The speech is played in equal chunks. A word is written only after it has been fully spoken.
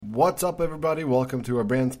What's up, everybody? Welcome to a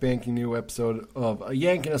brand spanking new episode of A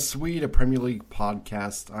Yank and a Swede, a Premier League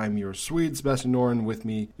podcast. I'm your Swede, Sebastian Noren, with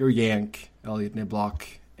me, your Yank, Elliot Niblock,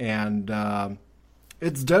 and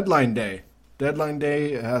it's deadline day. Deadline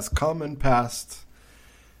day has come and passed,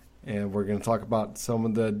 and we're going to talk about some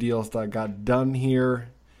of the deals that got done here,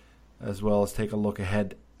 as well as take a look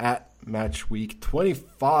ahead at match week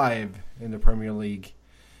 25 in the Premier League,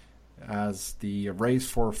 as the race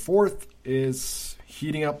for fourth is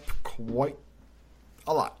heating up quite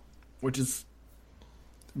a lot, which is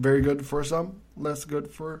very good for some, less good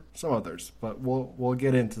for some others. But we'll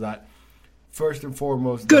get into that. First and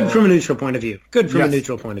foremost, good from a neutral point of view. A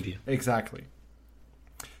neutral point of view. Exactly.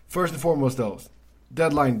 First and foremost,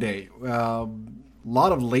 deadline day. A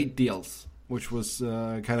lot of late deals, which was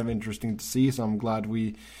kind of interesting to see. So I'm glad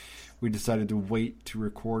we decided to wait to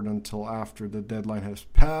record until after the deadline has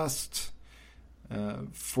passed.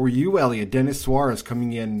 For you, Elliot, Denis Suarez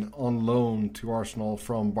coming in on loan to Arsenal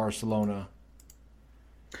from Barcelona.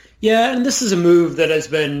 Yeah, and this is a move that has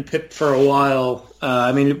been pipped for a while.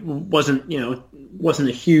 It wasn't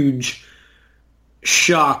a huge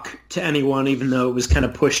shock to anyone, even though it was kind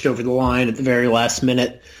of pushed over the line at the very last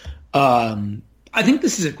minute. I think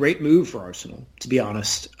this is a great move for Arsenal, to be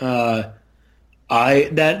honest. That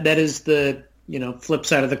is the flip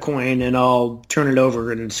side of the coin, and I'll turn it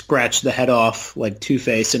over and scratch the head off like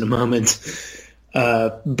Two-Face in a moment.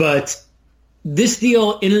 But this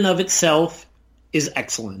deal in and of itself is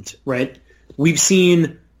excellent, right? We've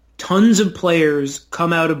seen tons of players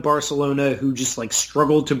come out of Barcelona who just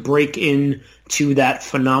struggled to break in to that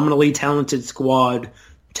phenomenally talented squad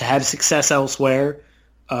to have success elsewhere.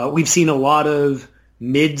 We've seen a lot of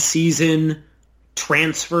mid-season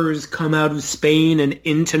transfers come out of Spain and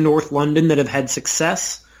into North London that have had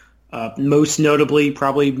success. Most notably,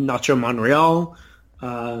 probably Nacho Monreal.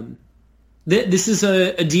 This is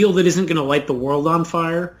a deal that isn't going to light the world on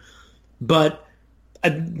fire, but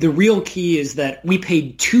the real key is that we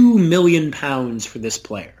paid £2 million for this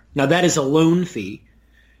player. Now, that is a loan fee.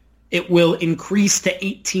 It will increase to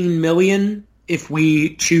 $18 million if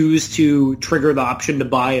we choose to trigger the option to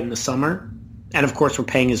buy in the summer. And, of course, we're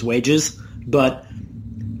paying his wages. But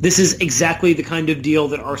this is exactly the kind of deal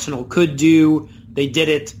that Arsenal could do. They did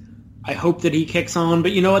it. I hope that he kicks on.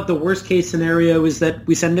 But you know what? The worst-case scenario is that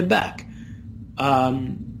we send him back.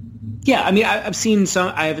 I've seen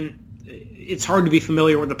some. It's hard to be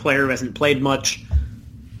familiar with a player who hasn't played much.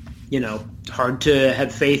 Hard to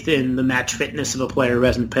have faith in the match fitness of a player who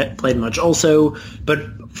hasn't played much also.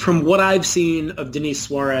 But from what I've seen of Denis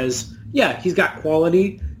Suarez, he's got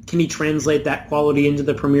quality. Can he translate that quality into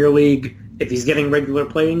the Premier League if he's getting regular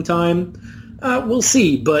playing time? We'll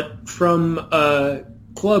see. But from a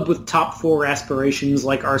club with top four aspirations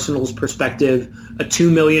like Arsenal's perspective, a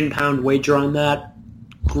 £2 million wager on that,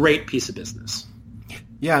 great piece of business.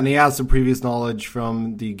 Yeah, and he has some previous knowledge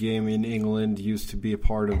from the game in England. He used to be a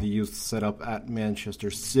part of the youth setup at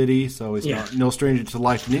Manchester City, so he's no stranger to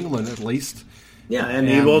life in England, at least. Yeah, and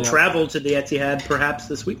he will travel to the Etihad perhaps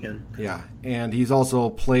this weekend. Yeah, and he's also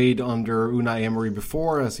played under Unai Emery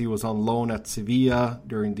before, as he was on loan at Sevilla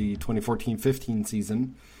during the 2014-15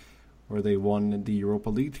 season, where they won the Europa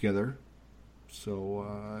League together. So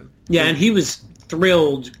and he was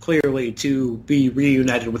thrilled, clearly, to be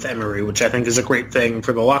reunited with Emery, which I think is a great thing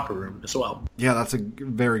for the locker room as well. Yeah, that's a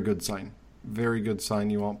very good sign. Very good sign.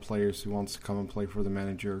 You want players who wants to come and play for the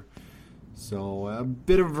manager. So a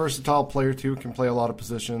bit of a versatile player, too. Can play a lot of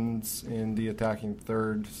positions in the attacking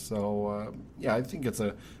third. So, I think it's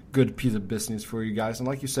a good piece of business for you guys. And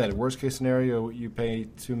like you said, worst-case scenario, you pay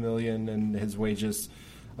 $2 million and his wages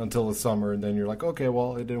until the summer, and then you're like, okay,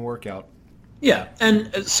 well, it didn't work out. Yeah,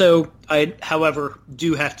 and so I, however,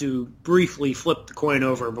 do have to briefly flip the coin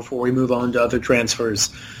over before we move on to other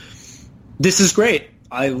transfers. This is great.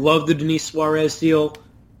 I love the Denis Suarez deal.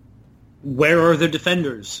 Where are the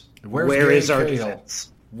defenders? Where is our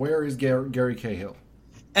defense? Where is Gary Cahill?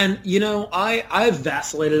 And, I've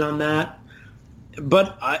vacillated on that.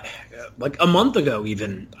 But a month ago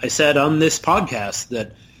even, I said on this podcast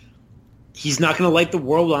that he's not going to light the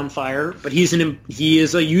world on fire, but he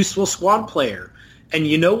is a useful squad player. And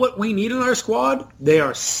you know what we need in our squad? They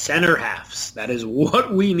are center halves. That is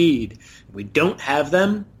what we need. We don't have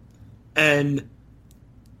them, and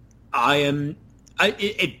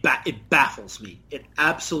it baffles me. It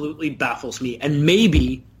absolutely baffles me. And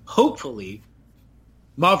maybe, hopefully,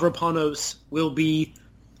 Mavropanos will be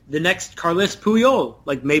the next Carles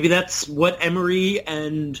Puyol. Maybe that's what Emery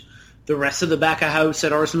and the rest of the back of house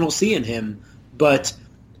at Arsenal see in him. But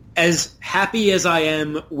as happy as I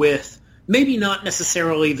am with maybe not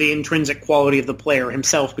necessarily the intrinsic quality of the player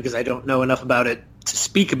himself, because I don't know enough about it to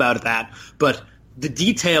speak about that, but the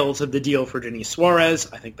details of the deal for Denis Suarez,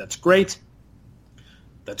 I think that's great.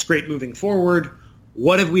 That's great moving forward.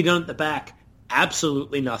 What have we done at the back?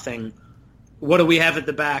 Absolutely nothing. What do we have at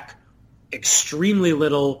the back? Extremely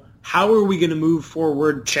little. How are we going to move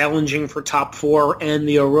forward challenging for top 4 and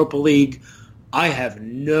the Europa League? I have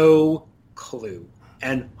no clue.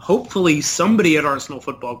 And hopefully somebody at Arsenal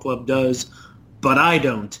Football Club does, but I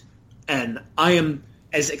don't. And I am,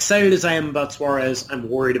 as excited as I am about Suarez, I'm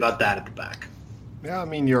worried about that at the back. Yeah, I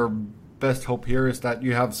mean, your best hope here is that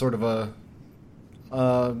you have sort of a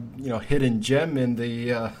hidden gem in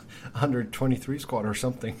the under 23 squad or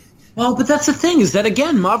something. Well, but that's the thing, is that,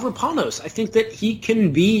 again, Mavropanos, I think that he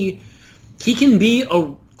can be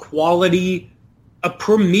a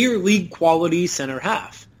Premier League quality center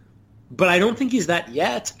half. But I don't think he's that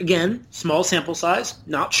yet. Again, small sample size,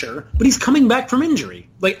 not sure. But he's coming back from injury.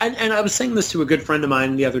 And I was saying this to a good friend of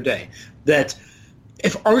mine the other day, that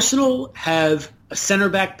if Arsenal have a center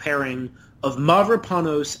back pairing of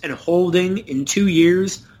Mavropanos and Holding in 2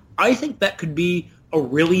 years, I think that could be a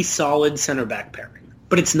really solid center back pairing.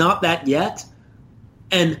 But it's not that yet.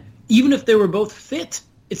 And even if they were both fit,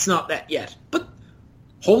 it's not that yet. But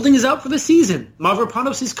Holding is out for the season.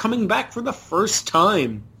 Mavropanos is coming back for the first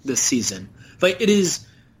time this season. It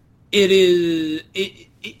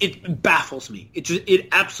baffles me. It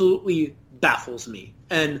absolutely baffles me.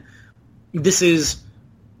 And this is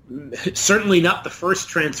certainly not the first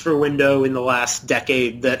transfer window in the last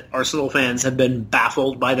decade that Arsenal fans have been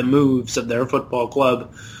baffled by the moves of their football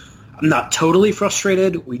club. I'm not totally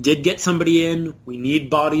frustrated. We did get somebody in. We need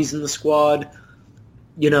bodies in the squad.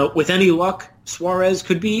 With any luck, Suarez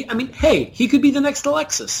could be, he could be the next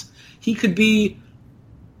Alexis. He could be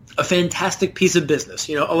a fantastic piece of business.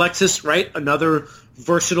 Alexis, right? Another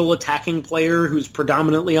versatile attacking player who's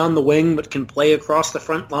predominantly on the wing but can play across the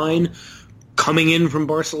front line, coming in from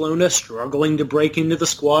Barcelona, struggling to break into the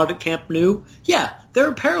squad at Camp Nou. Yeah, there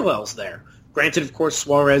are parallels there. Granted, of course,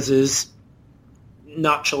 Suarez is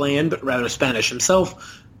not Chilean, but rather Spanish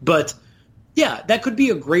himself. But yeah, that could be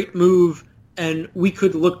a great move, and we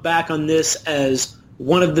could look back on this as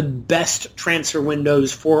one of the best transfer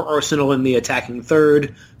windows for Arsenal in the attacking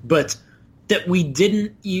third, but that we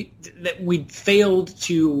failed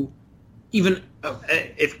to even,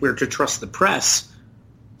 if we're to trust the press,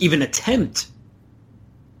 even attempt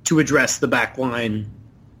to address the back line.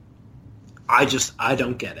 I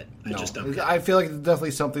don't get it. I just don't get it. I feel like it's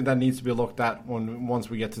definitely something that needs to be looked at once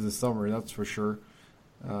we get to the summer, that's for sure.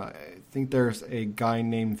 I think there's a guy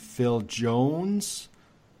named Phil Jones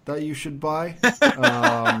that you should buy.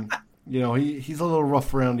 He's a little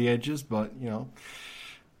rough around the edges, but, now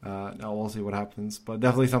we'll see what happens. But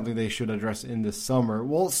definitely something they should address in the summer.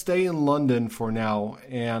 We'll stay in London for now,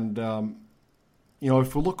 and,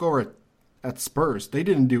 if we look over at Spurs, they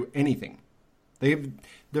didn't do anything. The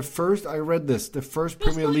first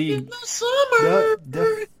Premier League,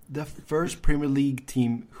 the first Premier League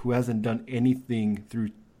team who hasn't done anything through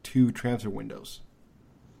 2 transfer windows.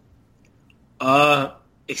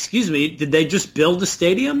 Excuse me, did they just build a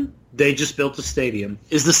stadium? They just built a stadium.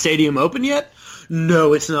 Is the stadium open yet?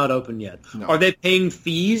 No, it's not open yet. No. Are they paying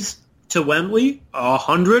fees to Wembley?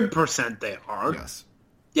 100% they are. Yes.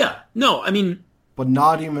 Yeah, no, but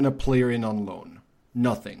not even a player in on loan.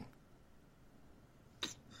 Nothing.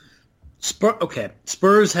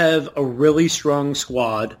 Spurs have a really strong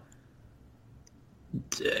squad.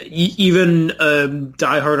 Even a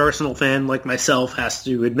diehard Arsenal fan like myself has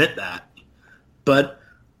to admit that. But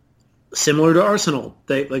similar to Arsenal,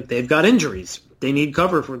 they've got injuries. They need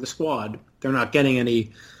cover for the squad. They're not getting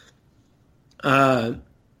any.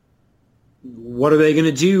 What are they going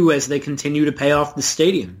to do as they continue to pay off the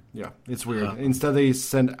stadium? Yeah, it's weird. Instead, they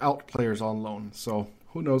send out players on loan. So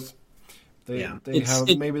who knows?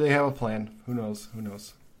 Maybe they have a plan. Who knows?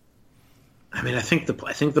 I think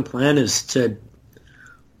the plan is to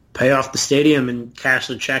pay off the stadium and cash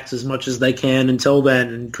the checks as much as they can until then,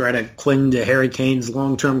 and try to cling to Harry Kane's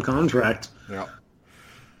long-term contract. Yeah.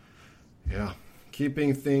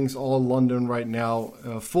 Keeping things all in London right now.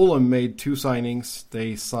 Fulham made 2 signings.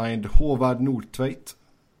 They signed Håvard Nordtveit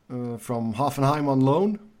from Hoffenheim on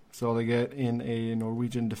loan, so they get in a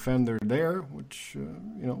Norwegian defender there, which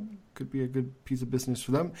could be a good piece of business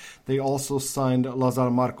for them. They also signed Lazar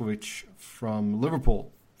Markovic from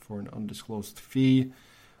Liverpool for an undisclosed fee.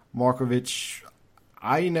 Markovic,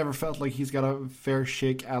 I never felt like he's got a fair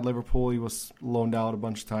shake at Liverpool. He was loaned out a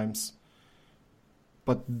bunch of times.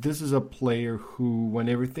 But this is a player who, when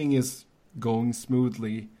everything is going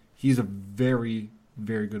smoothly, he's a very,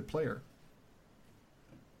 very good player.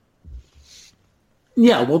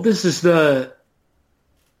 Yeah, well, this is the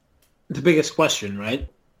the biggest question, right?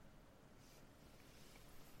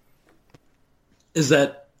 Is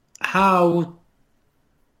that how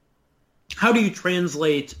do you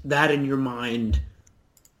translate that in your mind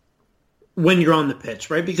when you're on the pitch,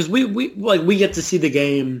 right? Because we get to see the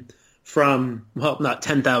game from, well, not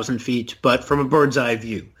 10,000 feet, but from a bird's eye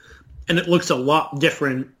view. And it looks a lot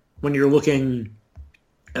different when you're looking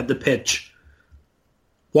at the pitch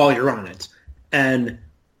while you're on it. And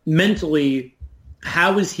mentally,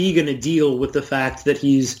 how is he going to deal with the fact that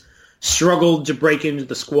he's struggled to break into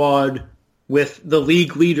the squad with the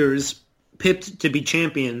league leaders pipped to be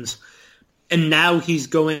champions, and now he's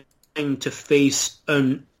going to face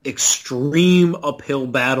an extreme uphill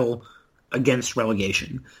battle against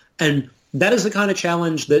relegation? And that is the kind of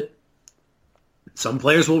challenge that some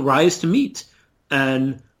players will rise to meet.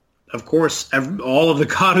 And, of course, all of the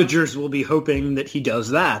Cottagers will be hoping that he does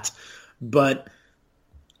that. But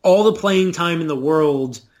all the playing time in the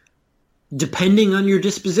world, depending on your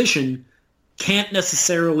disposition, can't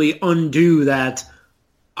necessarily undo that.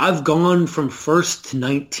 I've gone from 1st to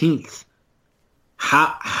 19th.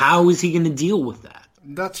 How is he going to deal with that?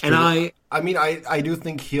 That's true. And I do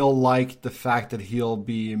think he'll like the fact that he'll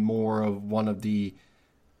be more of one of the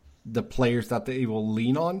players that they will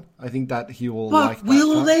lean on. I think that he will like that. But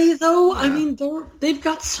will they, though? Yeah. I mean, they've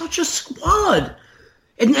got such a squad.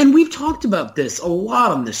 And we've talked about this a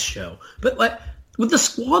lot on this show. But like with the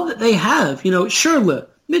squad that they have, Schürrle,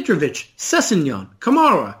 Mitrovic, Sessegnon,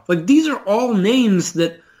 Kamara, like these are all names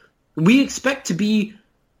that we expect to be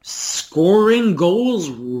scoring goals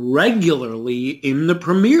regularly in the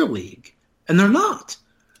Premier League. And they're not.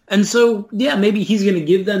 And so, yeah, maybe he's going to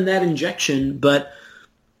give them that injection, but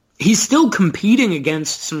he's still competing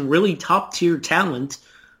against some really top-tier talent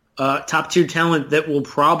that will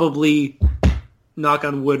probably, knock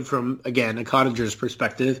on wood from, again, a Cottager's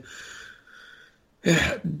perspective,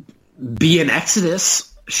 be an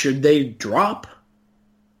exodus should they drop.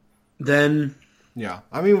 Then... Yeah,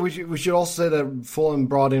 I mean, we should also say that Fulham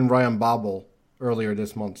brought in Ryan Babel earlier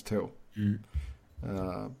this month, too.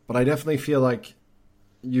 But I definitely feel like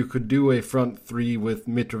you could do a front three with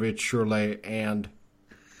Mitrovic, Schürrle, and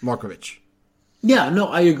Markovic. Yeah, no,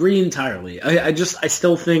 I agree entirely. I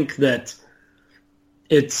still think that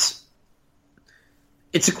it's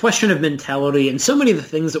a question of mentality, and so many of the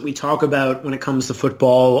things that we talk about when it comes to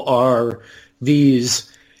football are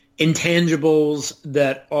these intangibles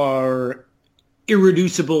that are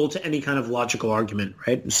irreducible to any kind of logical argument,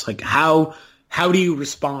 right? It's like how do you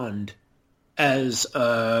respond as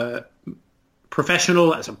a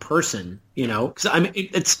professional, as a person, Because I mean,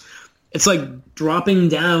 it's like dropping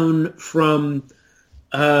down from,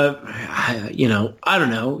 I don't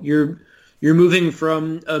know. You're moving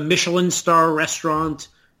from a Michelin star restaurant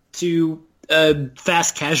to a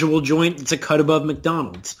fast casual joint that's a cut above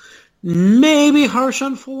McDonald's. Maybe harsh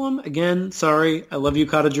on Fulham. Again, sorry. I love you,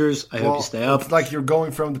 Cottagers. I hope you stay up. It's like you're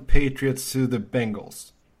going from the Patriots to the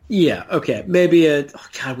Bengals. Yeah, okay. Maybe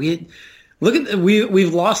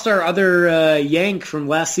we've lost our other Yank from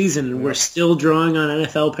last season, and we're still drawing on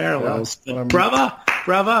NFL parallels. Yeah,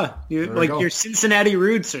 brava. Your Cincinnati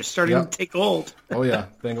roots are starting to take hold. Oh yeah,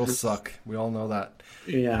 Bengals suck. We all know that.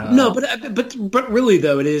 Yeah. No, but really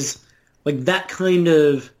though, it is like that kind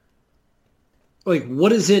of. Like, what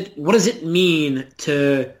does it mean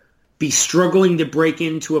to be struggling to break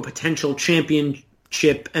into a potential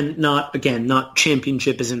championship, and not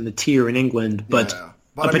championship as in the tier in England, but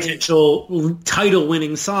potential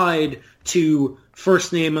title-winning side to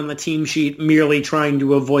first name on the team sheet merely trying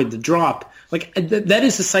to avoid the drop? Like, that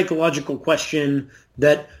is a psychological question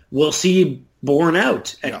that we'll see borne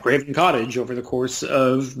out at Craven Cottage over the course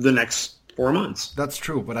of the next 4 months. That's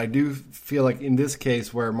true, but I do feel like in this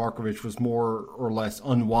case where Markovic was more or less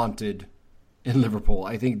unwanted in Liverpool,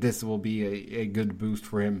 I think this will be a good boost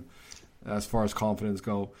for him as far as confidence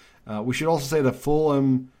go. We should also say that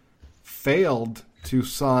Fulham failed to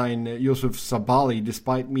sign Yusuf Sabali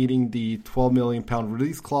despite meeting the £12 million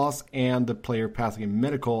release clause and the player passing a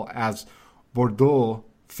medical, as Bordeaux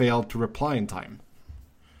failed to reply in time.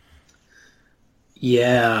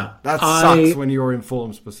 Yeah. That sucks when you're in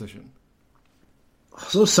Fulham's position.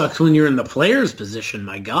 Also sucks when you're in the player's position,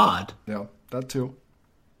 my God. Yeah, that too.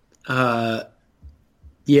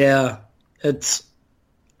 Yeah, it's...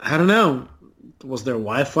 I don't know. Was their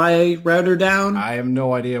Wi-Fi router down? I have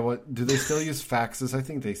no idea. Do they still use faxes? I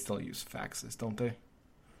think they still use faxes, don't they?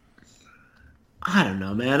 I don't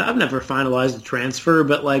know, man. I've never finalized a transfer,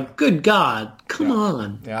 but, like, good God, come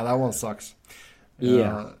on. Yeah, that one sucks.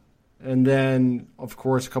 Yeah. And then, of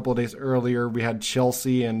course, a couple of days earlier, we had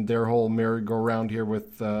Chelsea and their whole merry-go-round here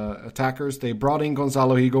with attackers. They brought in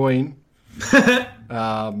Gonzalo Higuain.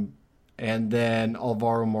 And then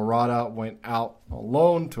Alvaro Morata went out on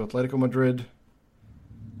loan to Atletico Madrid.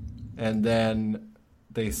 And then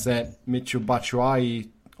they sent Michu Batshuayi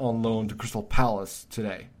on loan to Crystal Palace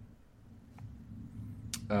today.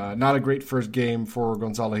 Not a great first game for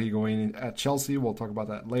Gonzalo Higuain at Chelsea. We'll talk about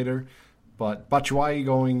that later. But Batshuayi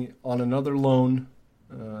going on another loan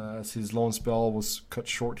as his loan spell was cut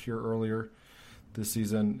short here earlier this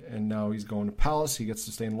season. And now he's going to Palace. He gets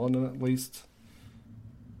to stay in London at least.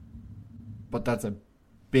 But that's a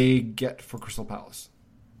big get for Crystal Palace.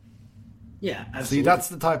 Yeah, absolutely. See, that's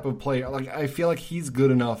the type of player. Like, I feel like he's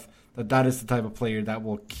good enough that is the type of player that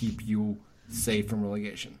will keep you safe from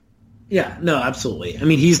relegation. Yeah, no, absolutely. I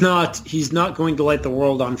mean, he's not going to light the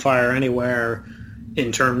world on fire anywhere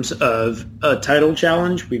in terms of a title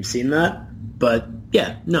challenge. We've seen that. But,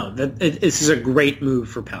 yeah, no, this is a great move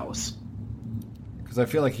for Palace. Because I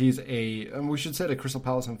feel like he's and we should say that Crystal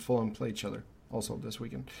Palace and Fulham play each other also this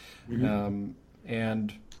weekend. Mm-hmm.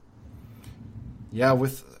 And, yeah,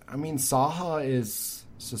 Saha is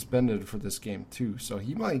suspended for this game too, so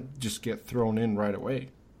he might just get thrown in right away.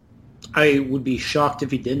 I would be shocked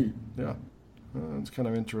if he didn't. Yeah. It's kind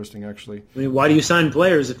of interesting, actually. I mean, why do you sign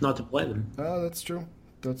players if not to play them? That's true.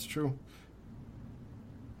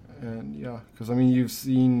 And, yeah, because, I mean, you've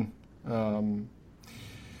seen...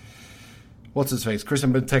 what's his face?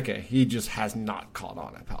 Christian Benteke. He just has not caught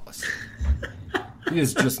on at Palace. He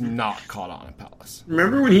is just not caught on at Palace.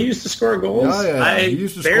 Remember when he used to score goals? Yeah. He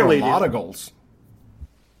used to score a lot of goals.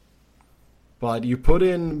 But you put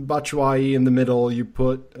in Batshuayi in the middle, you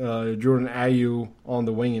put Jordan Ayew on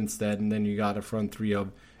the wing instead, and then you got a front three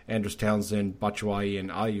of Andros Townsend, Batshuayi,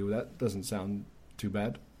 and Ayew. That doesn't sound too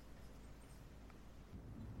bad.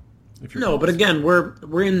 No, but again,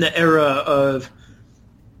 we're in the era of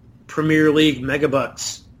Premier League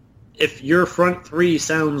megabucks. If your front three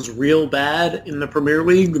sounds real bad in the Premier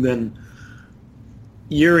League, then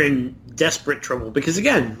you're in desperate trouble. Because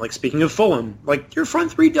again, like speaking of Fulham, like your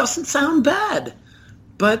front three doesn't sound bad,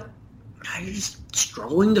 but you're just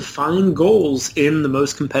struggling to find goals in the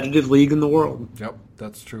most competitive league in the world. Yep,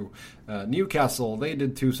 that's true. Newcastle, they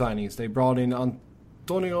did two signings. They brought in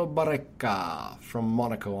Antonio Barreca from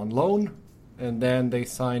Monaco on loan, and then they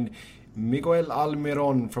signed Miguel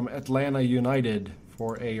Almiron from Atlanta United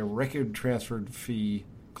for a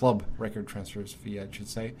club record transfers fee, I should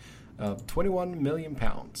say, of £21 million.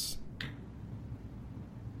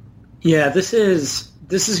 Yeah, this is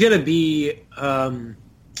going to be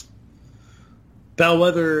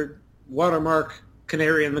bellwether, watermark,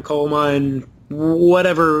 canary in the coal mine,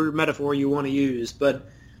 whatever metaphor you want to use, but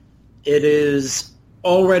it is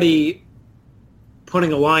already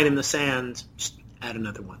putting a line in the sand. Just add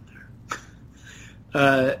another one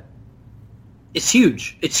there. It's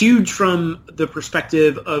huge. It's huge from the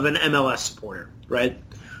perspective of an MLS supporter, right?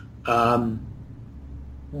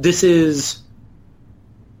 This is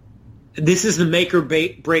the make or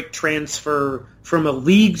break transfer from a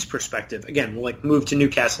league's perspective. Again, we'll move to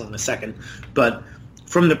Newcastle in a second, but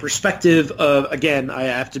from the perspective of, again, I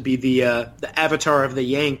have to be the avatar of the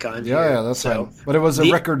Yank on here. Yeah, that's right. But it was a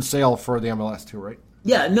record sale for the MLS too, right?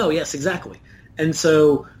 Yeah, no, yes, exactly. And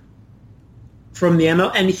so from the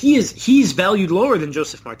ML, and he's valued lower than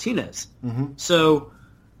Joseph Martinez. Mm-hmm. So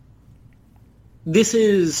this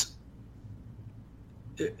is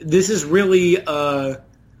really a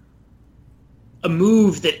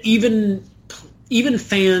move that even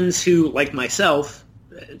fans who, like myself,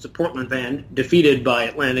 as a Portland fan, defeated by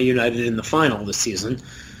Atlanta United in the final this season,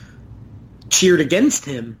 cheered against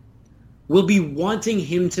him, will be wanting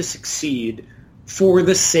him to succeed for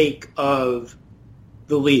the sake of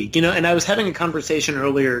the league. And I was having a conversation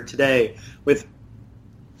earlier today with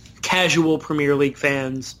casual Premier League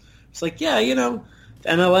fans. It's like, yeah, if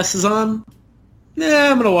MLS is on,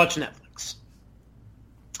 I'm going to watch Netflix.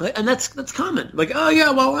 And that's common. Like, oh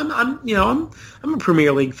yeah, well I'm a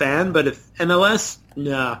Premier League fan, but if MLS,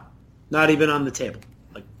 nah, not even on the table.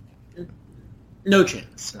 Like, no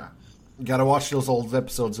chance. Yeah. You got to watch those old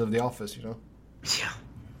episodes of The Office, Yeah.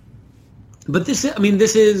 But this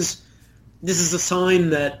is a sign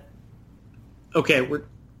that, okay, we're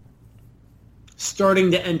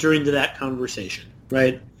starting to enter into that conversation,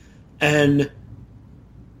 right? And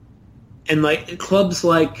like clubs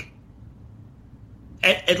like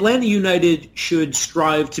Atlanta United should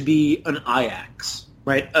strive to be an Ajax,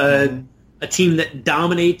 right? A team that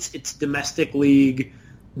dominates its domestic league,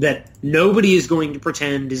 that nobody is going to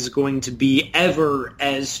pretend is going to be ever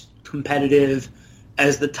as competitive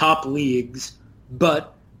as the top leagues,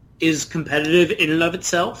 but is competitive in and of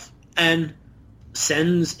itself. And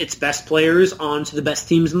sends its best players on to the best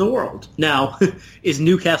teams in the world. Now, is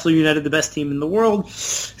Newcastle United the best team in the world?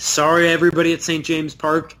 Sorry, everybody at St. James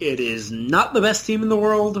Park. It is not the best team in the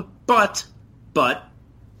world, but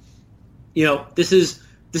this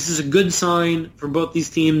is a good sign for both these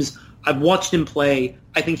teams. I've watched him play.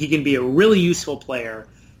 I think he can be a really useful player.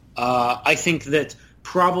 I think that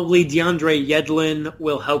probably DeAndre Yedlin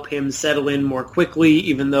will help him settle in more quickly,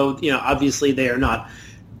 even though, obviously they are not.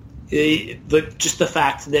 Just the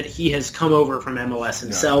fact that he has come over from MLS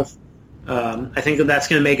himself, I think that's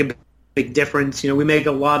going to make a big difference. We make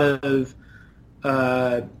a lot of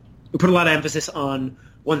we put a lot of emphasis on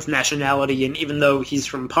one's nationality, and even though he's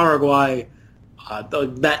from Paraguay,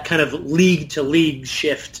 that kind of league to league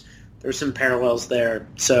shift, there's some parallels there.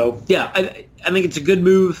 So yeah, I think it's a good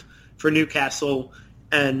move for Newcastle,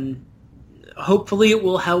 and hopefully it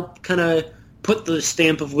will help kind of put the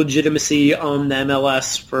stamp of legitimacy on the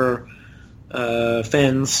MLS for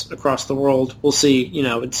fans across the world. We'll see.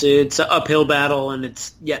 It's an uphill battle, and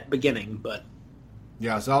it's yet beginning. But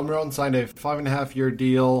yeah, so Almiron signed a 5.5-year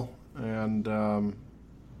deal, and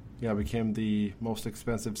became the most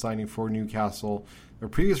expensive signing for Newcastle. Their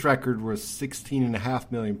previous record was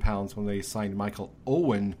 £16.5 million when they signed Michael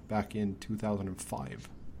Owen back in 2005.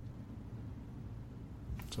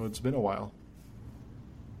 So it's been a while.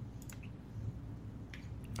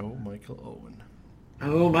 Oh, Michael Owen.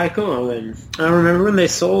 Oh, Michael Owen. I remember when they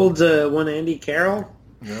sold one Andy Carroll.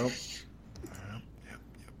 Yep.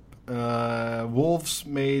 Wolves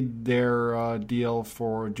made their deal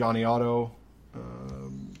for Johnny Otto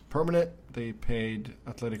permanent. They paid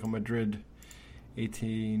Atletico Madrid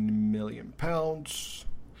 £18 million.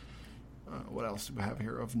 What else do we have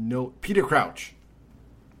here of note? Peter Crouch.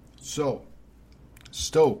 So,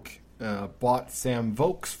 Stoke bought Sam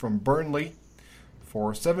Vokes from Burnley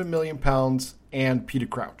for £7 million and Peter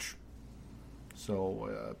Crouch.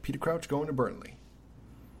 So, Peter Crouch going to Burnley.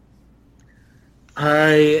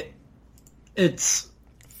 It's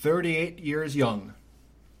 38 years young.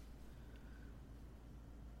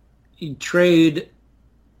 You trade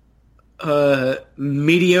a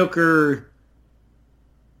mediocre,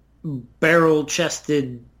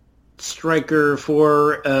 barrel-chested striker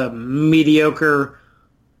for a mediocre,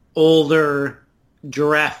 older,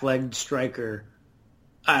 giraffe-legged striker.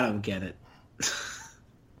 I don't get it.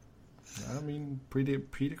 I mean, Peter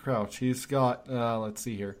Crouch, he's got, let's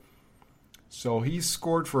see here. So he's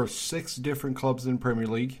scored for 6 different clubs in Premier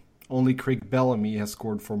League. Only Craig Bellamy has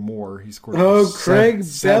scored for more. He scored for Craig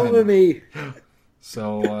Bellamy.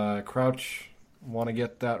 So Crouch want to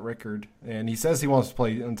get that record. And he says he wants to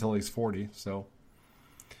play until he's 40. So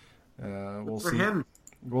we'll see. Him.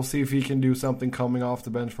 We'll see if he can do something coming off the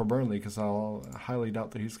bench for Burnley, because I'll highly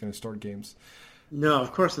doubt that he's going to start games. No,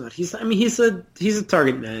 of course not. He's a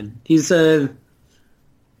target man.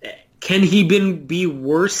 Can he be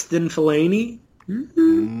worse than Fellaini?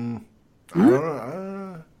 Mm-hmm. I don't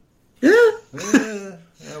know.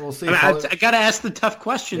 Yeah, we'll see. I got to ask the tough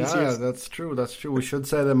questions. Yeah, that's true. We should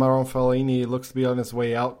say that Marouane Fellaini looks to be on his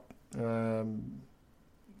way out.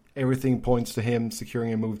 Everything points to him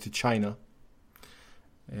securing a move to China.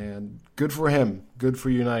 And good for him. Good for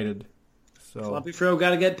United. So Floppy Fro got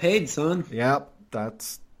to get paid, son. Yeah,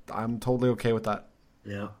 I'm totally okay with that.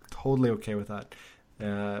 Yeah. Totally okay with that.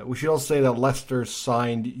 We should also say that Leicester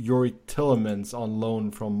signed Yuri Tillemans on loan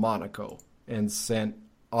from Monaco and sent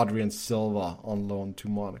Adrien Silva on loan to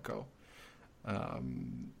Monaco.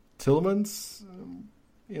 Tillemans,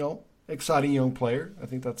 exciting young player. I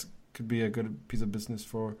think that could be a good piece of business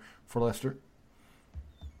for Leicester.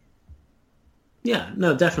 Yeah,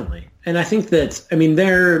 no, definitely. And I think that,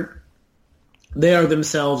 they are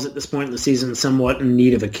themselves at this point in the season somewhat in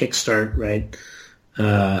need of a kickstart, right?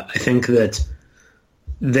 I think that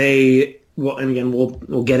and again,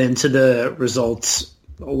 we'll get into the results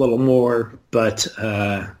a little more, but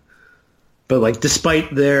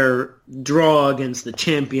despite their draw against the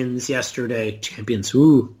champions yesterday,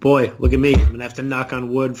 ooh, boy, look at me. I'm going to have to knock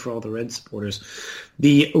on wood for all the Red supporters.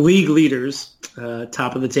 The league leaders,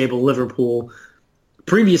 top of the table, Liverpool,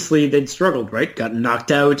 previously they'd struggled, right? Got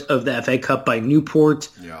knocked out of the FA Cup by Newport.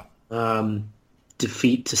 Yeah.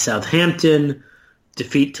 Defeat to Southampton.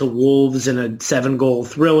 Defeat to Wolves in a 7-goal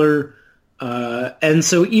thriller. And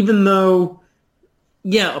so even though,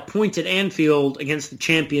 a point at Anfield against the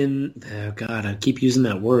champion, oh God, I keep using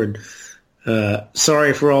that word.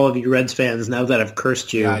 Sorry for all of you Reds fans now that I've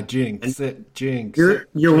cursed you. Yeah, jinx.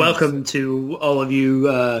 You're welcome to all of you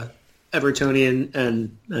Evertonian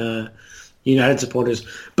and United supporters.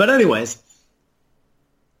 But anyways,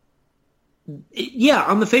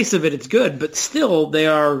 on the face of it, it's good. But still, they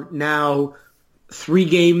are now 3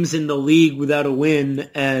 games in the league without a win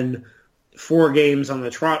and 4 games on the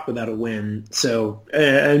trot without a win. So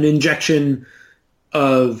an injection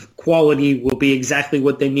of quality will be exactly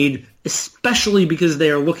what they need, especially because they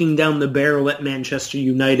are looking down the barrel at Manchester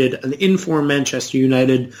United, an in-form Manchester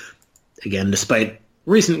United, again, despite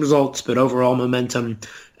recent results, but overall momentum,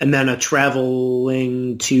 and then a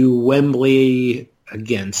traveling to Wembley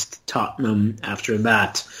against Tottenham after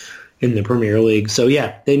that in the Premier League. So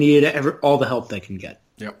yeah, they need all the help they can get.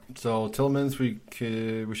 Yep. So Tillmans, we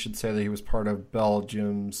should say that he was part of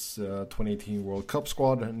Belgium's 2018 World Cup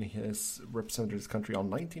squad, and he has represented his country on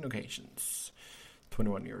 19 occasions.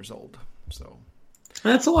 21 years old. So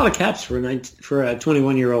that's a lot of caps for a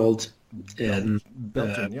 21-year-old in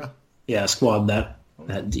Belgium. Squad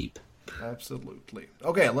that deep. Absolutely.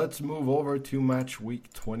 Okay, let's move over to match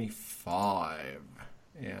week 25,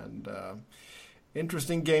 and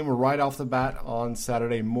interesting game right off the bat on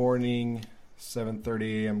Saturday morning.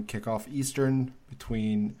 7:30 a.m. kickoff Eastern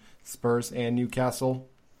between Spurs and Newcastle.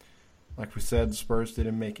 Like we said, Spurs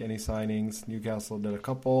didn't make any signings. Newcastle did a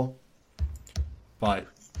couple. But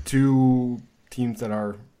 2 teams that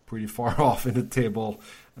are pretty far off in the table.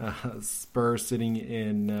 Spurs sitting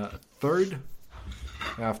in 3rd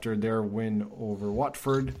after their win over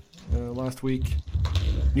Watford last week.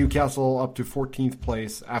 Newcastle up to 14th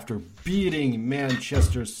place after beating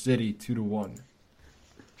Manchester City 2-1.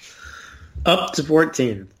 Up to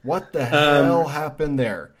 14th. What the hell happened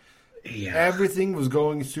there? Yeah. Everything was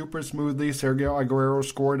going super smoothly. Sergio Aguero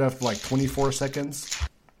scored after like 24 seconds.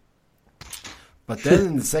 But then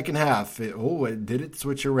in the second half, it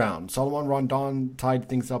switch around. Solomon Rondon tied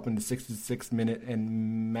things up in the 66th minute,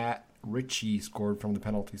 and Matt Ritchie scored from the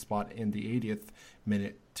penalty spot in the 80th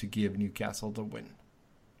minute to give Newcastle the win.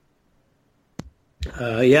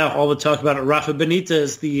 All the talk about it. Rafa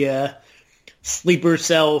Benitez, the sleeper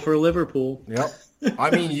cell for Liverpool. Yep. I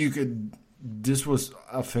mean, this was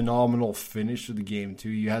a phenomenal finish to the game, too.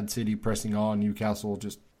 You had City pressing on, Newcastle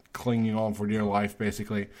just clinging on for dear life,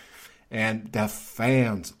 basically. And the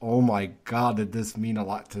fans, oh my God, did this mean a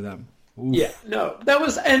lot to them. Oof. Yeah, no, that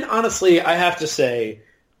was, and honestly, I have to say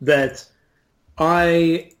that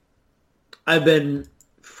I've been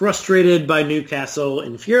frustrated by Newcastle,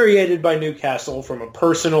 infuriated by Newcastle from a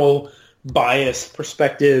personal bias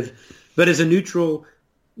perspective. But as a neutral,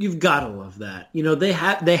 you've got to love that. You know, they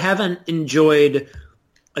haven't enjoyed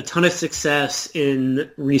a ton of success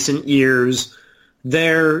in recent years.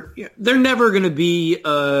 They're never going to be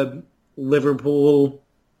a Liverpool,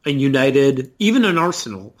 a United, even an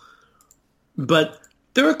Arsenal. But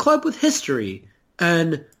they're a club with history,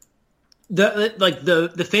 and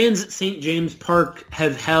the fans at St. James Park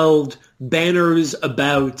have held banners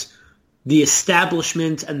about the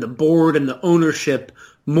establishment and the board and the ownership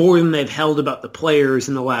more than they've held about the players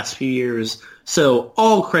in the last few years. So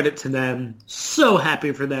all credit to them. So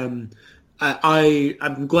happy for them.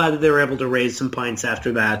 I'm glad that they were able to raise some pints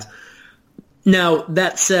after that. Now,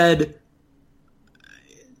 that said,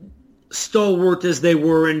 stalwart as they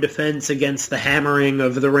were in defense against the hammering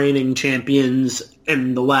of the reigning champions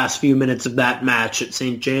in the last few minutes of that match at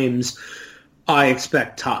St. James, I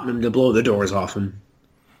expect Tottenham to blow the doors off them.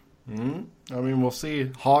 Mm-hmm. I mean, we'll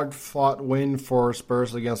see. Hard-fought win for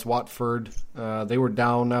Spurs against Watford. They were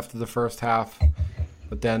down after the first half,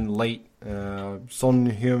 but then late,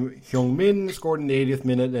 Son Heung-min scored in the 80th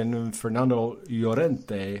minute and Fernando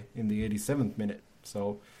Llorente in the 87th minute.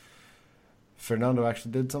 So Fernando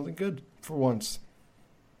actually did something good for once.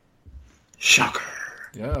 Shocker.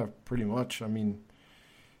 Yeah, pretty much. I mean,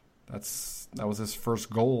 that was his first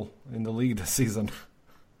goal in the league this season.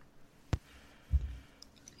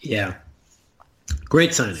 Yeah.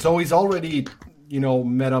 Great signing. So he's already,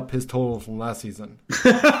 met up his total from last season.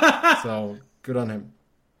 So good on him.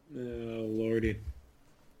 Oh, Lordy.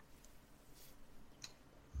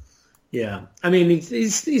 Yeah. I mean,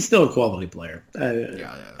 he's still a quality player.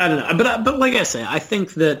 Yeah. I don't know. But like I say, I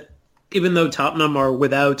think that even though Tottenham are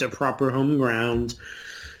without a proper home ground,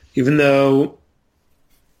 even though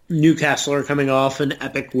Newcastle are coming off an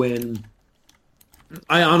epic win,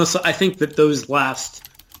 I think that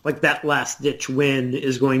that last-ditch win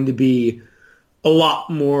is going to be a lot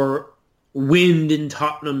more wind in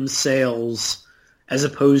Tottenham's sails as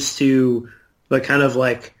opposed to the kind of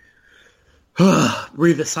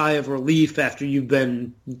breathe a sigh of relief after you've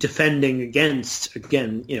been defending against,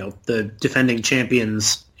 again, the defending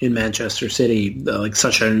champions in Manchester City,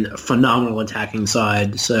 such a phenomenal attacking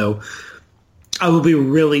side. So I will be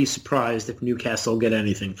really surprised if Newcastle get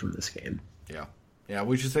anything from this game. Yeah,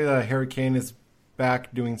 we should say that Harry Kane is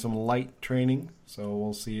back doing some light training, so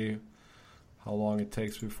we'll see how long it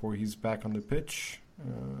takes before he's back on the pitch.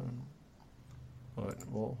 But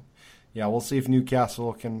we'll see if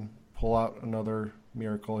Newcastle can pull out another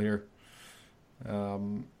miracle here.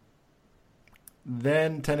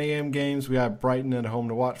 Then 10 a.m. games, we have Brighton at home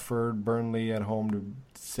to Watford, Burnley at home to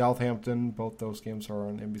Southampton. Both those games are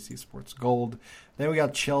on NBC Sports Gold. Then we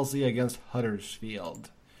got Chelsea against Huddersfield.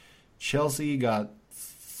 Chelsea got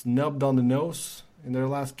snubbed on the nose in their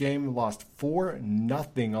last game, lost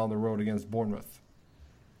 4-0 on the road against Bournemouth.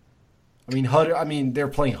 I mean, they're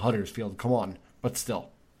playing Huddersfield. Come on, but still,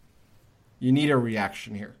 you need a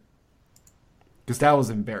reaction here because that was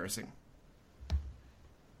embarrassing.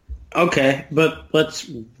 Okay, but let's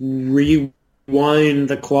rewind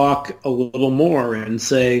the clock a little more and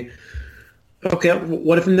say, okay,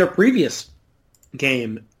 what if in their previous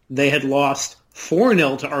game they had lost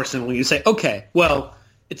 4-0 to Arsenal? You say, okay, well,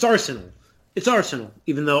 it's Arsenal. It's Arsenal,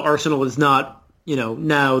 even though Arsenal is not,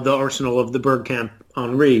 now the Arsenal of the Bergkamp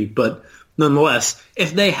Henry, but nonetheless,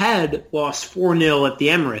 if they had lost 4-0 at the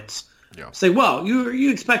Emirates, say, well, you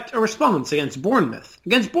expect a response against Bournemouth.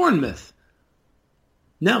 Against Bournemouth.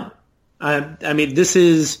 No. I mean, this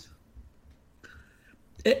is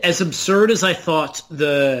as absurd as I thought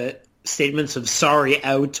the statements of Sarri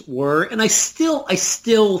out were, and I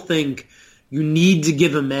still think you need to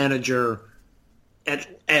give a manager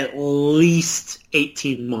at least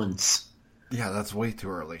 18 months. Yeah, that's way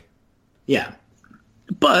too early. Yeah.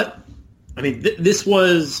 But, I mean, this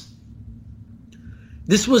was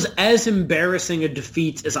as embarrassing a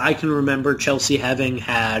defeat as I can remember Chelsea having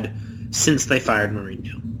had since they fired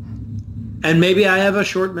Mourinho. And maybe I have a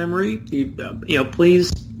short memory.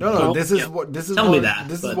 Please. No. This is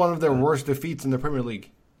one of their worst defeats in the Premier League.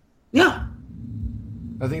 Yeah.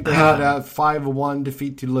 I think they had a 5-1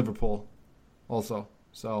 defeat to Liverpool, also.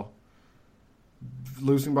 So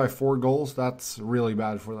losing by 4 goals, that's really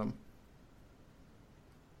bad for them.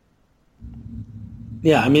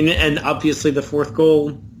 Yeah, I mean, and obviously the 4th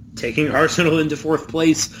goal, taking Arsenal into 4th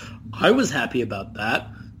place, I was happy about that.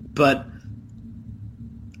 But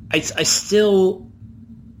I still,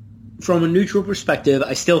 from a neutral perspective,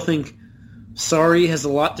 I still think Sarri has a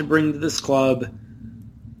lot to bring to this club.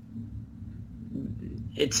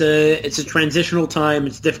 It's a transitional time.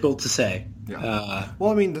 It's difficult to say. Yeah.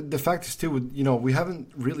 Well, I mean, the fact is, too, we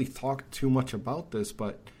haven't really talked too much about this,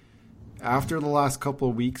 but after the last couple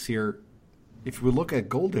of weeks here, if we look at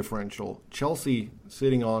goal differential, Chelsea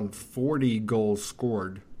sitting on 40 goals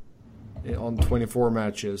scored on 24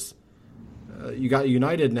 matches. You got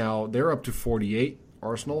United now, they're up to 48.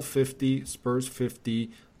 Arsenal 50, Spurs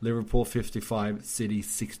 50, Liverpool 55, City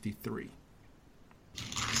 63.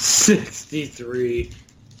 63.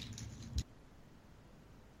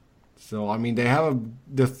 So, I mean, they have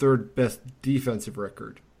the 3rd best defensive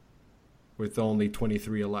record with only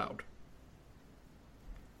 23 allowed.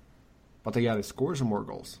 But they got to score some more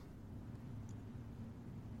goals.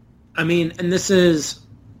 I mean, and this is...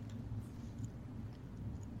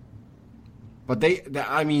 But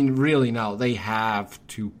really now, they have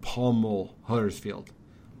to pummel Huddersfield.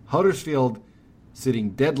 Huddersfield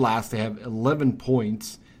sitting dead last. They have 11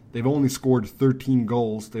 points. They've only scored 13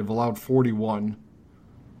 goals. They've allowed 41,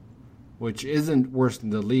 which isn't worse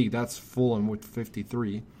than the league. That's Fulham with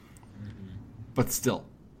 53. Mm-hmm. But still,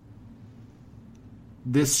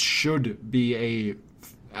 this should be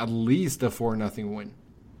at least a 4-0 win.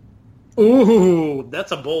 Ooh,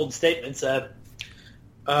 that's a bold statement, Seb.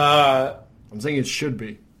 I'm saying it should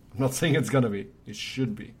be. I'm not saying it's going to be. It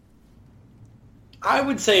should be. I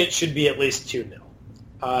would say it should be at least 2-0.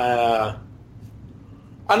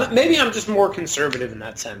 Maybe I'm just more conservative in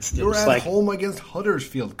that sense. You're at home against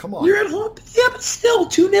Huddersfield. Come on. You're at home. Yeah, but still,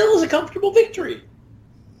 2-0 is a comfortable victory.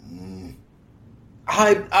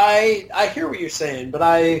 I hear what you're saying,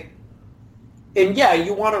 but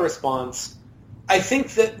you want a response. I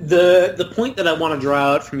think that the point that I want to draw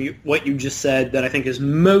out from what you just said that I think is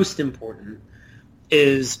most important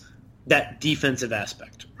is that defensive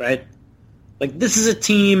aspect, right? Like, this is a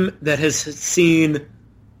team that has seen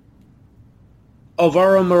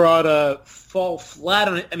Alvaro Morata fall flat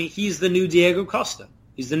on it. I mean, he's the new Diego Costa.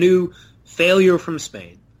 He's the new failure from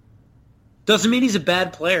Spain. Doesn't mean he's a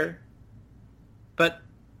bad player, but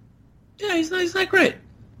yeah, he's not great.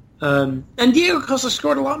 And Diego Costa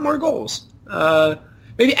scored a lot more goals.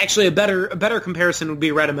 Maybe actually a better comparison would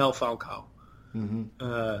be Radamel Falcao.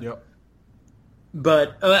 Mm-hmm. Yep.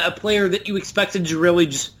 But a player that you expected to really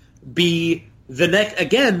just be the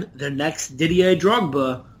next Didier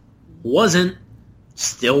Drogba wasn't.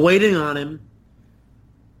 Still waiting on him.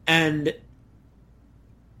 And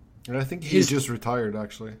I think he just retired,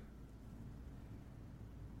 actually.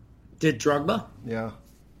 Did Drogba? Yeah.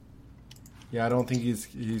 Yeah, I don't think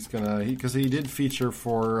he's gonna... Because he did feature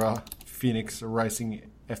for Phoenix Rising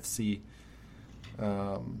FC.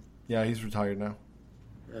 Yeah, he's retired now.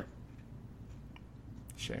 Yeah.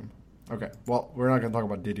 Shame. Okay, well, we're not going to talk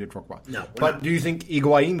about Didier Drogba. No, but do you think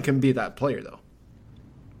Higuain can be that player, though?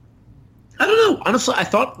 I don't know. Honestly, I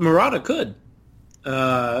thought Morata could.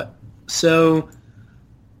 So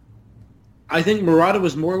I think Morata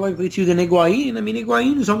was more likely to than Higuain. I mean,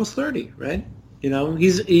 Higuain is almost 30, right? You know,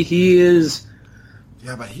 he is.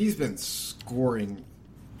 Yeah, but he's been scoring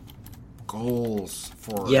goals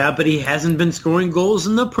for. Yeah, but he hasn't been scoring goals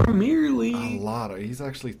in the Premier League. A lot. He's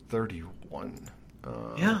actually 31.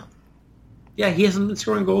 Yeah, he hasn't been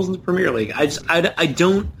scoring goals in the Premier League. I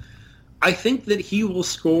don't. I think that he will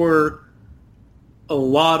score a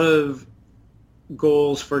lot of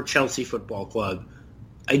goals for Chelsea Football Club.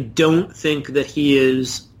 I don't think that he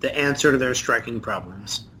is the answer to their striking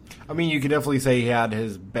problems. I mean, you could definitely say he had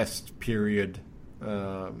his best period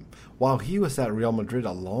while he was at Real Madrid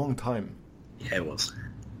a long time. Yeah, it was.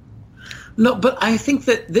 No, but I think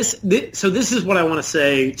that this is what I want to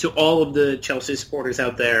say to all of the Chelsea supporters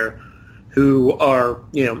out there who are,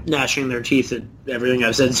 gnashing their teeth at everything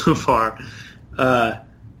I've said so far.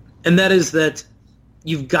 And that is that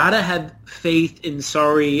you've got to have faith in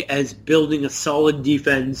Sarri as building a solid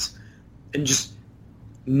defense and just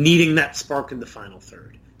needing that spark in the final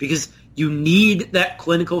third. Because you need that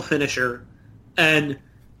clinical finisher, and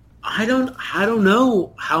I don't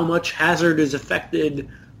know how much Hazard is affected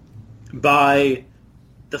by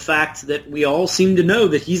the fact that we all seem to know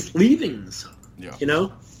that he's leaving. Yeah.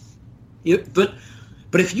 But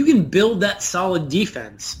if you can build that solid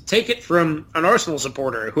defense, take it from an Arsenal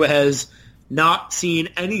supporter who has not seen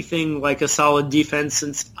anything like a solid defense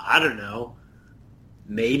since, I don't know,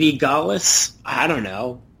 maybe Gallus? I don't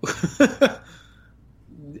know.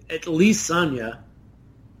 At least Sanya.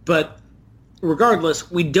 But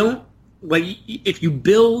regardless, we don't, if you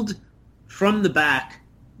build from the back,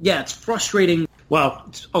 yeah, it's frustrating. Well,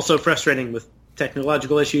 it's also frustrating with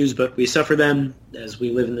technological issues, but we suffer them as we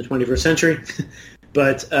live in the 21st century.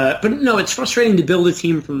 But no, it's frustrating to build a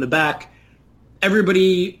team from the back.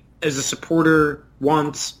 Everybody, as a supporter,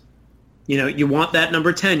 wants, you want that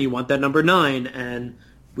number 10, you want that number 9, and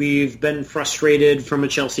we've been frustrated from a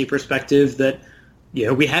Chelsea perspective that,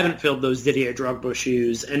 we haven't filled those Didier Drogba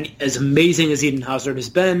shoes. And as amazing as Eden Hazard has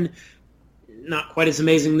been, not quite as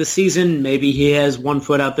amazing this season. Maybe he has one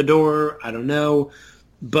foot out the door. I don't know.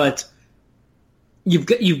 But you've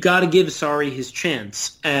got to give Sarri his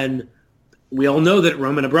chance. And we all know that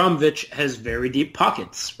Roman Abramovich has very deep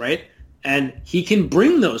pockets, right? And he can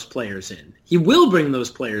bring those players in. He will bring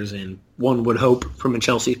those players in, one would hope, from a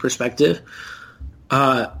Chelsea perspective.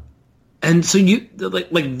 And so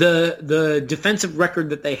the defensive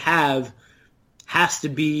record that they have has to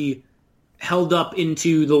be held up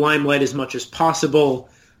into the limelight as much as possible.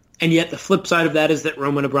 And yet the flip side of that is that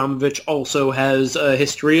Roman Abramovich also has a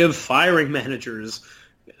history of firing managers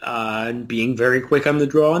and being very quick on the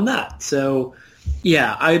draw on that. So,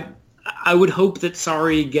 yeah, I would hope that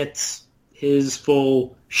Sarri gets his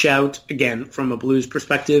full shout, again, from a Blues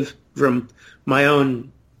perspective. From my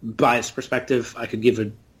own biased perspective, I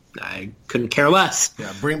couldn't care less.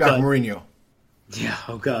 Yeah, bring back Mourinho. Yeah,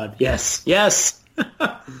 oh God, yes.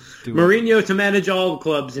 Mourinho to manage all the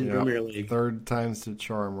clubs in Premier League. Third time's the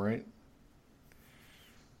charm, right?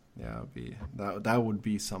 Yeah, that would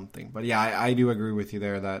be something. But yeah, I do agree with you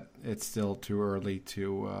there that it's still too early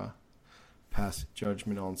to pass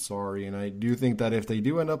judgment on Sarri. And I do think that if they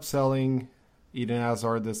do end up selling Eden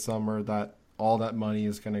Hazard this summer, that all that money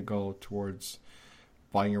is going to go towards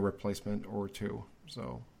buying a replacement or two.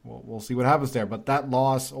 So we'll see what happens there. But that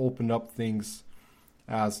loss opened up things.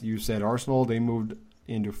 As you said, Arsenal, they moved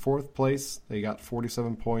into 4th place. They got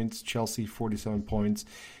 47 points. Chelsea, 47 points.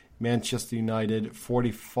 Manchester United,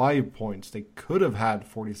 45 points. They could have had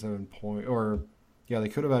 47 points. They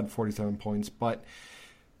could have had 47 points. But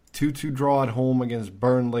 2-2 draw at home against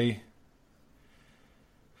Burnley.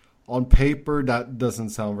 On paper, that doesn't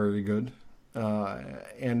sound very good.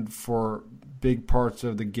 And for big parts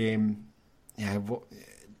of the game, there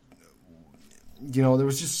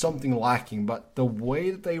was just something lacking. But the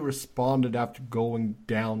way that they responded after going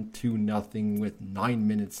down 2-0 with 9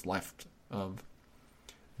 minutes left of,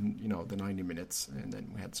 the 90 minutes, and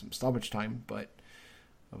then we had some stoppage time, but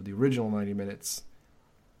of the original 90 minutes,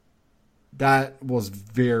 that was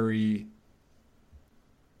very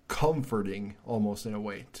comforting, almost in a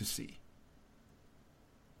way, to see.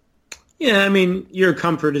 Yeah, I mean, your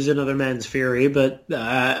comfort is another man's fury, but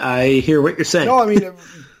I hear what you're saying. No, I mean,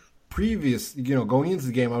 going into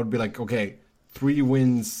the game, I would be like, okay, 3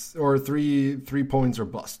 wins or three points or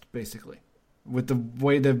bust, basically. with the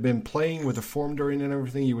way they've been playing, with the form during and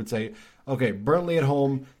everything, you would say, okay, Burnley at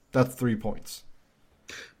home, that's 3 points.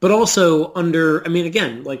 But also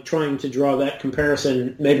again, like trying to draw that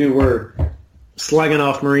comparison, maybe we're slagging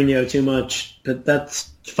off Mourinho too much, but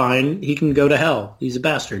that's fine. He can go to hell. He's a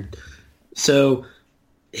bastard. So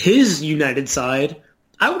his United side,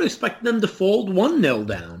 I would expect them to fold 1-0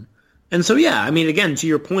 down. And so, yeah, I mean, again, to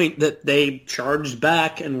your point that they charged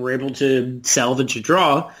back and were able to salvage a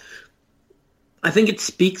draw, I think it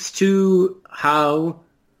speaks to how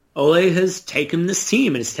Ole has taken this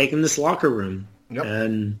team and has taken this locker room. Yep.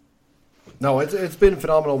 And no, it's been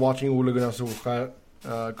phenomenal watching Ole Gunnar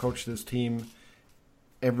Solskjaer coach this team.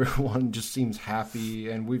 Everyone just seems happy,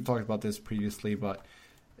 and we've talked about this previously, but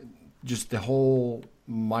just the whole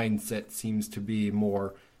mindset seems to be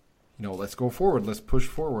more, let's go forward, let's push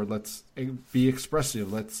forward, let's be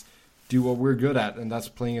expressive, let's do what we're good at, and that's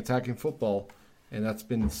playing attacking football. And that's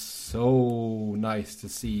been so nice to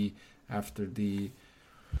see after the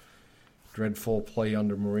dreadful play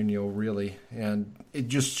under Mourinho, really. And it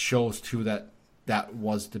just shows, too, that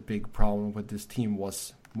was the big problem with this team,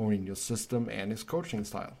 was Mourinho's system and his coaching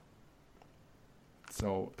style.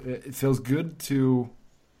 So it feels good to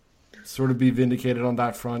sort of be vindicated on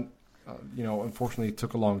that front. Unfortunately, it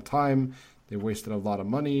took a long time. They wasted a lot of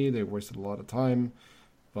money. They wasted a lot of time.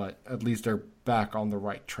 But at least they're back on the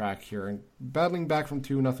right track here. And battling back from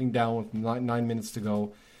 2-0 down with 9 minutes to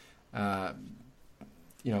go,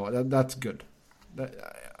 that's good.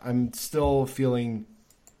 I'm still feeling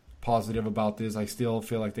positive about this. I still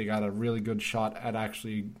feel like they got a really good shot at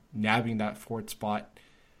actually nabbing that fourth spot.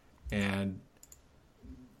 And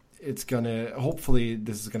hopefully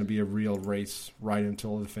this is going to be a real race right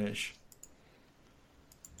until the finish.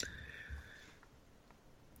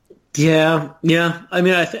 Yeah. I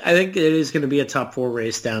mean, I think it is going to be a top 4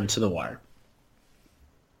 race down to the wire.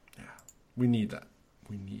 Yeah, we need that.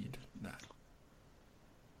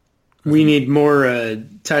 We need more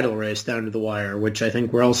title race down to the wire, which I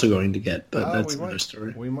think we're also going to get, but that's another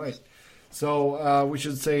story. We might. So we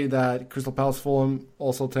should say that Crystal Palace Fulham,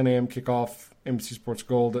 also 10 a.m. kickoff, NBC Sports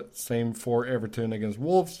Gold, same for Everton against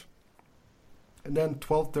Wolves. And then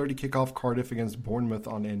 12:30 kickoff Cardiff against Bournemouth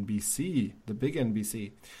on NBC, the big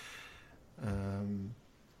NBC.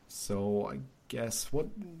 So I guess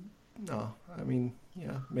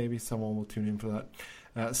maybe someone will tune in for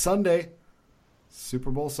that. Sunday, Super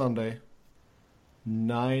Bowl Sunday,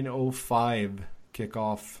 9:05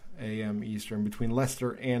 kickoff a.m. Eastern between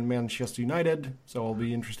Leicester and Manchester United. So it'll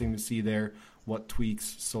be interesting to see there what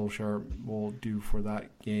tweaks Solskjaer will do for that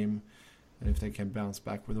game and if they can bounce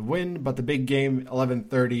back with a win. But the big game,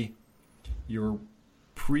 11:30, you're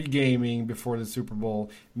pre-gaming before the Super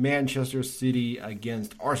Bowl, Manchester City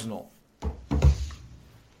against Arsenal.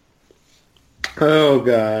 Oh,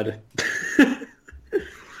 God.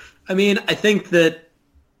 I mean, I think that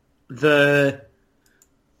the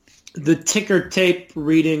ticker tape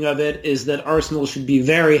reading of it is that Arsenal should be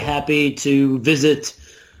very happy to visit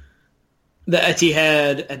the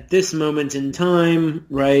Etihad at this moment in time,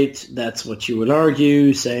 right? That's what you would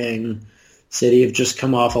argue, saying City have just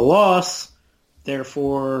come off a loss.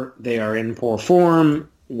 Therefore, they are in poor form.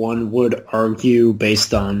 One would argue,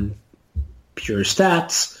 based on pure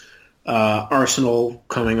stats, Arsenal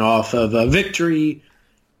coming off of a victory.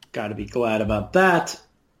 Got to be glad about that.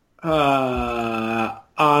 I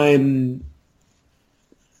am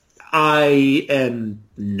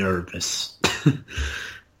nervous.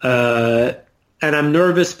 And I'm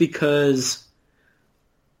nervous because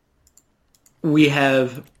we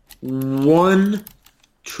have one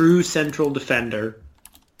true central defender.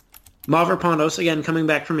 Mavropanos, again, coming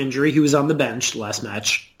back from injury. He was on the bench last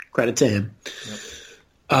match. Credit to him.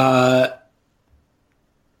 Yep.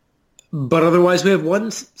 But otherwise, we have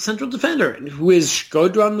one central defender, who is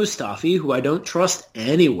Shkodran Mustafi, who I don't trust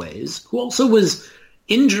anyways, who also was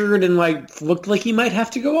injured and looked like he might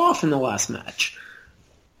have to go off in the last match.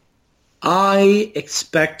 I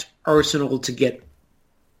expect Arsenal to get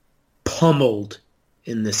pummeled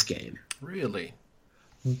in this game. Really?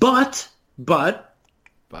 But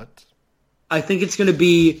I think it's going to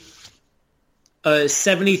be a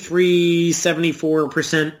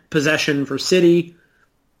 73-74% possession for City.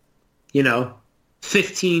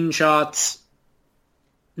 15 shots,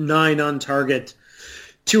 9 on target,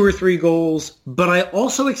 2 or 3 goals. But I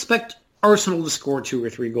also expect Arsenal to score 2 or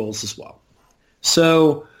 3 goals as well.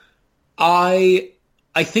 So I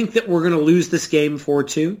think that we're going to lose this game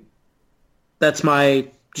 4-2. That's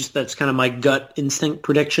kind of my gut instinct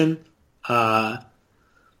prediction. Because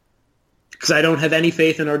I don't have any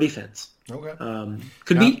faith in our defense. Okay.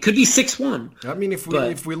 Could be 6-1. I mean,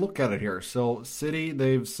 if we look at it here, so City,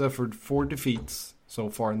 they've suffered 4 defeats so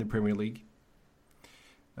far in the Premier League.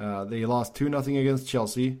 They lost 2-0 against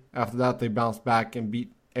Chelsea. After that, they bounced back and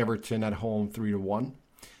beat Everton at home 3-1.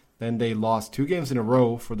 Then they lost 2 games in a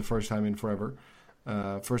row for the first time in forever.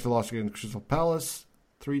 First they lost against Crystal Palace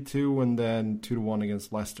 3-2, and then 2-1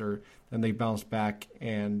 against Leicester. Then they bounced back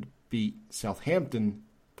and beat Southampton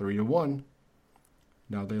 3-1.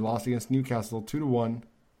 Now they lost against Newcastle 2-1.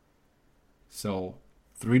 So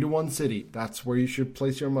 3-1 City. That's where you should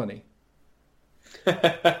place your money.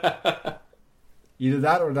 Either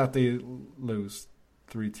that or that they lose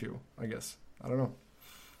 3-2, I guess. I don't know.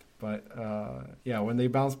 But, when they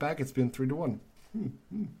bounce back, it's been 3-1.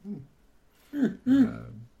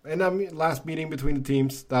 And I mean, last meeting between the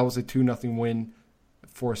teams, that was a 2-0 win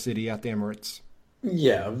for City at the Emirates.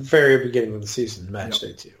 Yeah, very beginning of the season, match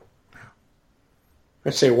day 2.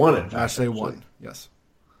 Match day 1, in fact. Match day 1, yes.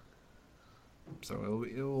 So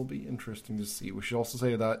it will be interesting to see. We should also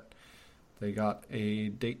say that they got a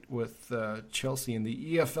date with Chelsea in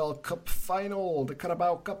the EFL Cup final, the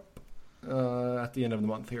Carabao Cup, at the end of the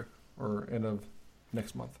month here, or end of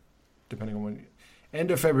next month, depending on when. End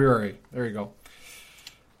of February. There you go.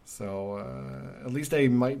 So at least they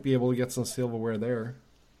might be able to get some silverware there,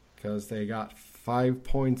 because they got 5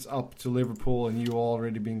 points up to Liverpool, and you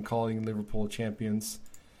already been calling Liverpool champions.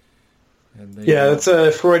 And that's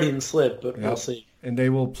a Freudian slip, but we'll see. And they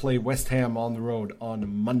will play West Ham on the road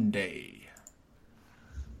on Monday.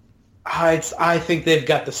 I think they've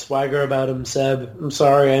got the swagger about them, Seb. I'm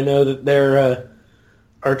sorry. I know that they're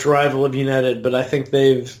arch rival of United, but I think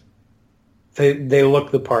they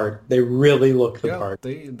look the part. They really look the part.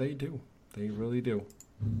 They do. They really do.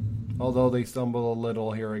 Although they stumble a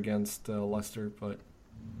little here against Leicester, but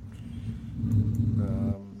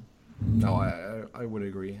no, I would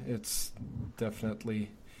agree. It's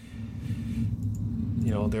definitely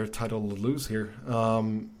their title to lose here.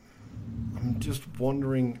 I'm just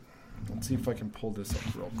wondering. Let's see if I can pull this up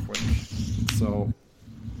real quick. So,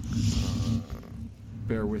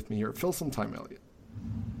 bear with me here. Fill some time, Elliot.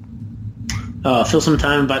 Fill some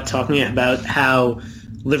time about talking about how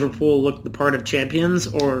Liverpool looked the part of champions,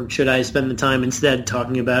 or should I spend the time instead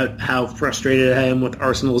talking about how frustrated I am with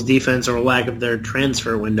Arsenal's defense or lack of their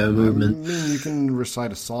transfer window movement? I mean, you can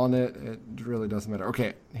recite a sonnet. It really doesn't matter.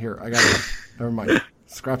 Okay, here, I got it. Never mind.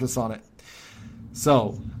 Scrap the sonnet.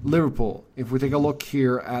 So, Liverpool, if we take a look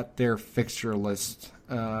here at their fixture list,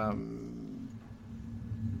 as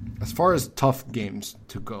far as tough games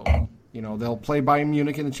to go, they'll play Bayern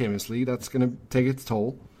Munich in the Champions League. That's going to take its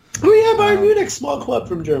toll. Oh, yeah, Bayern Munich, small club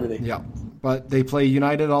from Germany. Yeah, but they play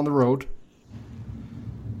United on the road.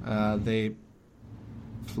 They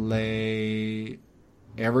play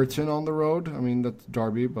Everton on the road. I mean, that's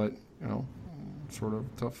Derby, but, sort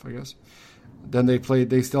of tough, I guess. Then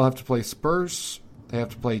they still have to play Spurs. They have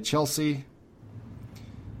to play Chelsea.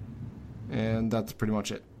 And that's pretty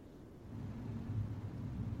much it.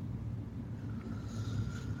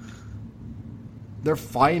 Their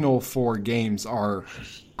final 4 games are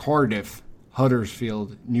Cardiff,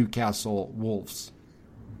 Huddersfield, Newcastle, Wolves.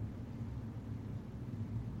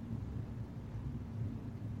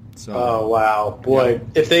 So, oh wow, boy!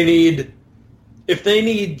 Yeah. If they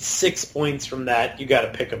need 6 points from that, you got to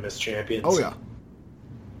pick them as champions. Oh yeah.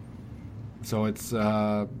 So it's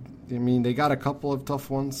they got a couple of tough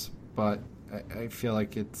ones, but I feel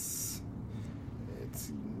like it's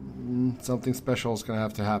something special is going to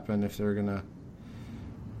have to happen if they're gonna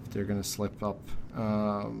slip up.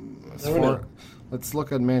 Let's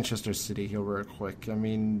look at Manchester City here real quick. I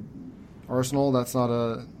mean, Arsenal, that's not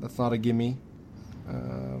a gimme.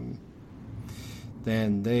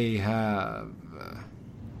 Then they have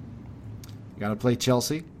got to play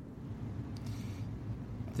Chelsea.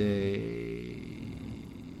 They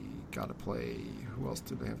got to play. Who else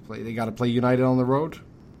do they have to play? They got to play United on the road.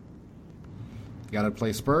 They got to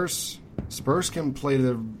play Spurs. Spurs can play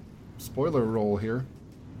the spoiler role here.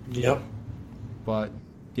 Yep. But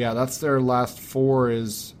yeah, that's their last 4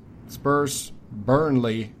 is Spurs,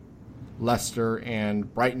 Burnley, Leicester,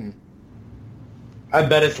 and Brighton. I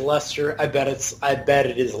bet it's Leicester. I bet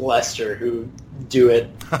it is Leicester who do it.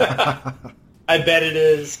 I bet it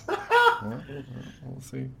is.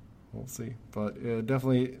 We'll see. But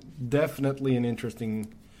definitely an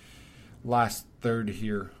interesting last third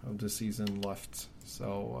here of the season left.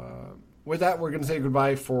 So with that, we're going to say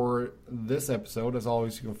goodbye for this episode. As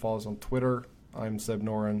always, you can follow us on Twitter. I'm Seb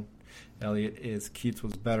Noren. Elliot is Keats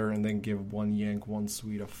Was Better. And then give one Yank, one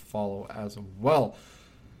Swede a follow as well.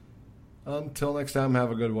 Until next time,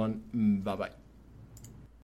 have a good one. Bye-bye.